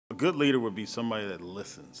good leader would be somebody that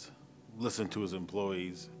listens to his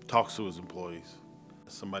employees, talks to his employees,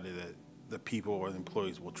 somebody that the people or the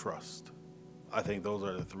employees will trust. I think those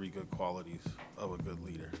are the three good qualities of a good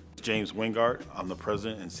leader. James Wingard, I'm the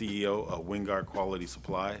president and CEO of Wingard Quality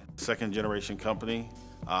Supply, second generation company.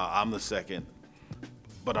 I'm the second,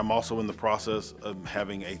 but I'm also in the process of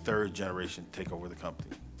having a third generation take over the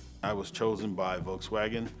company. I was chosen by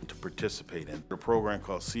Volkswagen to participate in a program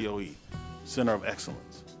called COE, Center of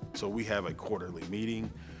Excellence. So we have a quarterly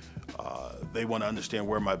meeting. They want to understand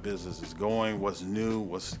where my business is going, what's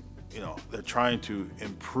new, they're trying to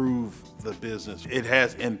improve the business. It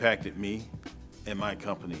has impacted me and my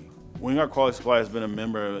company. Wingard Quality Supply has been a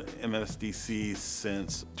member of NMSDC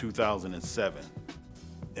since 2007.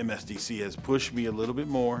 MSDC has pushed me a little bit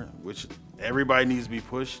more, which everybody needs to be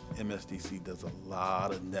pushed. MSDC does a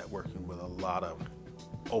lot of networking with a lot of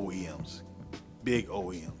OEMs, big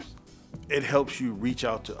OEMs. It helps you reach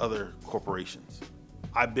out to other corporations.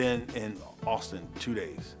 I've been in Austin 2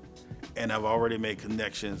 days, and I've already made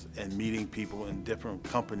connections and meeting people in different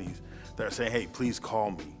companies that are saying, hey, please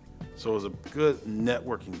call me. So it's a good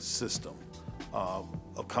networking system of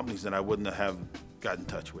companies that I wouldn't have got in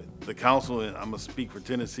touch with. The council, and I'm gonna speak for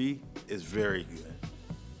Tennessee, is very good.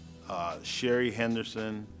 Sherry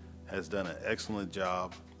Henderson has done an excellent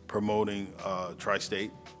job promoting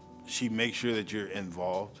Tri-State. She makes sure that you're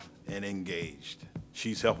involved and engaged.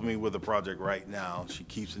 She's helping me with a project right now. She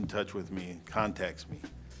keeps in touch with me and contacts me,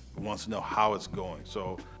 wants to know how it's going.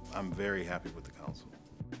 So I'm very happy with the council.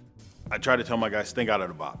 I try to tell my guys, think out of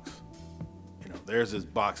the box. There's this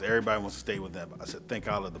box, everybody wants to stay with that, but I said, think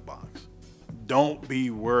out of the box. Don't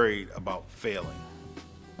be worried about failing.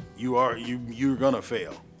 You're gonna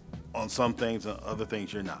fail on some things, and other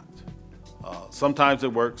things you're not. Sometimes they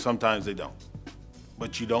work, sometimes they don't.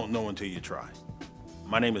 But you don't know until you try.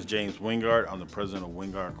 My name is James Wingard. I'm the president of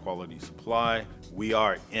Wingard Quality Supply. We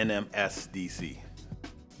are NMSDC.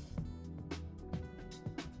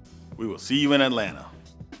 We will see you in Atlanta.